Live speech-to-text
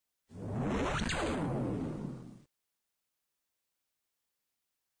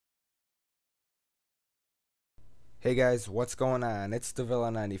Hey guys, what's going on? It's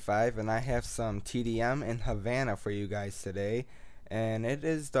Davilla95 and I have some TDM in Havana for you guys today. And it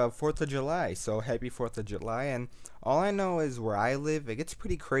is the 4th of July, so happy 4th of July. And all I know is where I live, it gets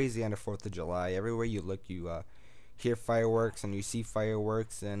pretty crazy on the 4th of July. Everywhere you look, you hear fireworks and you see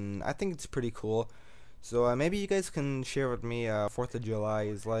fireworks, and I think it's pretty cool. So maybe you guys can share with me 4th of July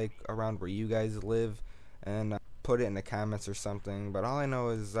is like around where you guys live, and put it in the comments or something. But all I know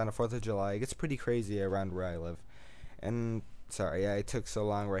is on the 4th of July, it gets pretty crazy around where I live. And sorry, I took so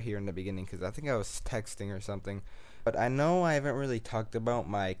long right here in the beginning because I think I was texting or something. But I know I haven't really talked about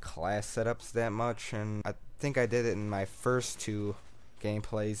my class setups that much, and I think I did it in my first two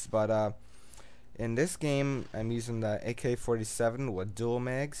gameplays. But in this game, I'm using the AK-47 with dual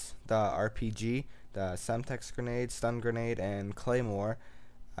mags, the RPG, the Semtex grenade, stun grenade, and Claymore.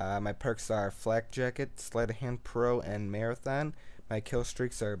 My perks are Flak Jacket, Sleight of Hand Pro, and Marathon. My kill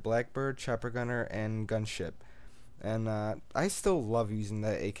streaks are Blackbird, Chopper Gunner, and Gunship. And I still love using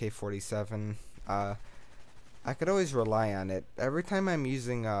the AK-47. I could always rely on it. Every time I'm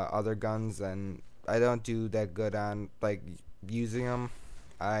using other guns and I don't do that good on like using them,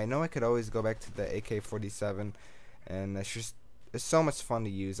 I know I could always go back to the AK-47, and it's so much fun to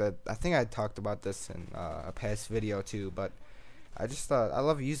use. I think I talked about this in a past video too, but I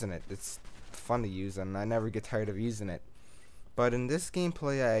love using it. It's fun to use, and I never get tired of using it. But in this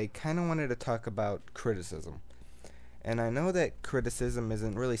gameplay, I kind of wanted to talk about criticism. And I know that criticism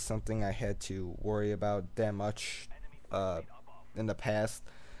isn't really something I had to worry about that much uh, in the past.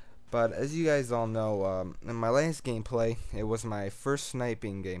 But as you guys all know, in my last gameplay, it was my first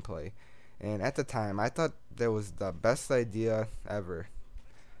sniping gameplay. And at the time, I thought that was the best idea ever.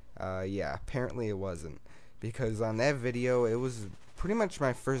 Yeah, apparently it wasn't. Because on that video, it was pretty much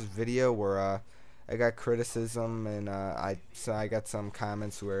my first video where I got criticism, and so I got some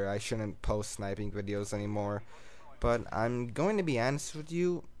comments where I shouldn't post sniping videos anymore. But I'm going to be honest with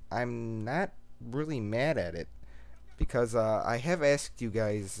you, I'm not really mad at it, because I have asked you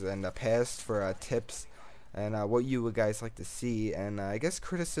guys in the past for tips and what you would guys like to see, and I guess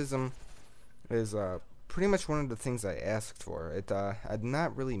criticism is pretty much one of the things I asked for. I'm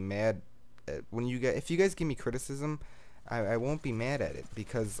not really mad at if you guys give me criticism, I won't be mad at it,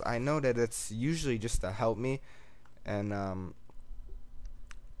 because I know that it's usually just to help me, and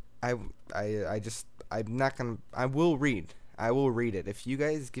I I just I'm not gonna I will read it. If you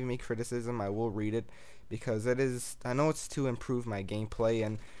guys give me criticism, I will read it, because I know it's to improve my gameplay.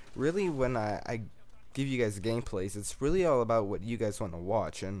 And really, when I give you guys gameplays, it's really all about what you guys want to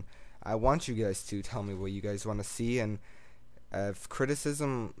watch, and I want you guys to tell me what you guys want to see. And if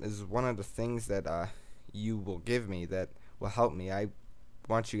criticism is one of the things that you will give me that will help me, I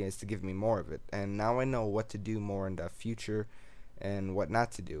want you guys to give me more of it. And now I know what to do more in the future and what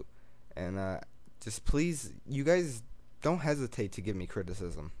not to do. And just please, you guys don't hesitate to give me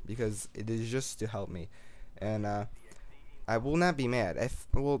criticism, because it is just to help me. And I will not be mad.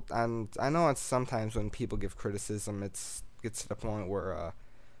 I know it's sometimes when people give criticism, it gets to the point where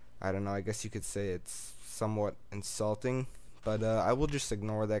I don't know, I guess you could say it's somewhat insulting, but I will just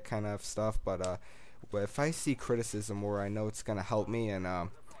ignore that kind of stuff. But if I see criticism where I know it's gonna help me, and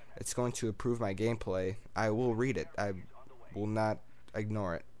it's going to improve my gameplay, I will read it. I will not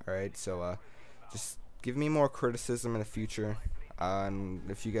ignore it. Alright, so just give me more criticism in the future. And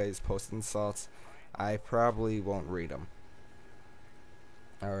if you guys post insults, I probably won't read them.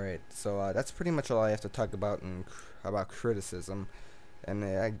 Alright, so that's pretty much all I have to talk about about criticism. And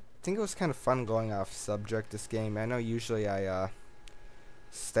I think it was kind of fun going off subject this game. I know usually I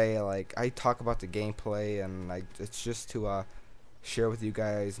I talk about the gameplay, and it's just to share with you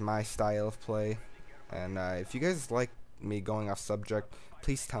guys my style of play. And if you guys like me going off subject,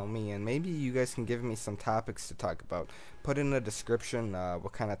 please tell me, and maybe you guys can give me some topics to talk about. Put in the description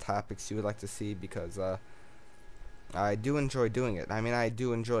what kind of topics you would like to see, because I do enjoy doing it. I mean, I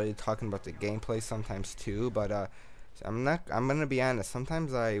do enjoy talking about the gameplay sometimes too, but I'm gonna be honest,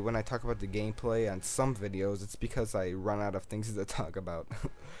 sometimes when I talk about the gameplay on some videos, it's because I run out of things to talk about.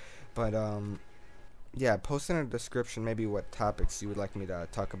 But yeah, post in the description maybe what topics you would like me to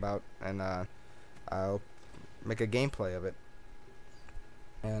talk about, and I'll make a gameplay of it.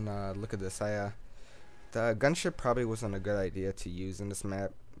 And look at this. The gunship probably wasn't a good idea to use in this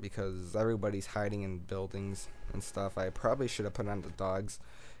map, because everybody's hiding in buildings and stuff. I probably should have put on the dogs,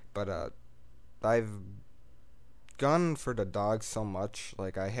 but I've gone for the dogs so much.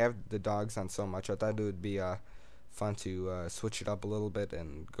 Like, I have the dogs on so much, I thought it would be fun to switch it up a little bit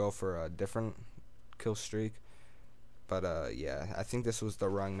and go for a different kill streak. But yeah, I think this was the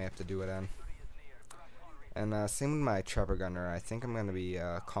wrong map to do it on. And same with my Chopper Gunner. I think I'm going to be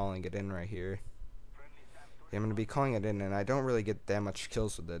calling it in right here. I'm gonna be calling it in, and I don't really get that much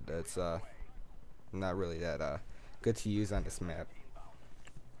kills with it. It's not really that good to use on this map.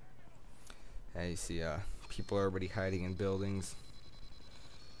 You see people are already hiding in buildings.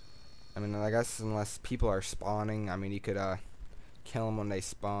 I mean, I guess unless people are spawning, I mean, you could kill them when they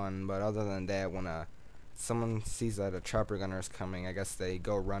spawn, but other than that, when someone sees that a chopper gunner is coming, I guess they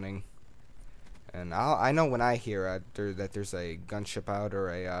go running. And I know when I hear that there's a gunship out or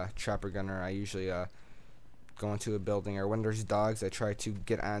a chopper gunner, I usually go into a building, or when there's dogs, I try to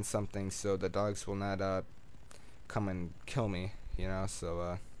get on something so the dogs will not come and kill me, you know.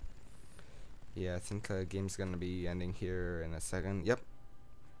 So yeah, I think the game's gonna be ending here in a second. Yep.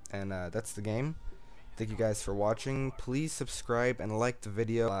 And that's the game. Thank you guys for watching. Please subscribe and like the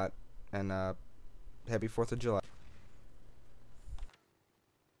video a lot, and happy 4th of July.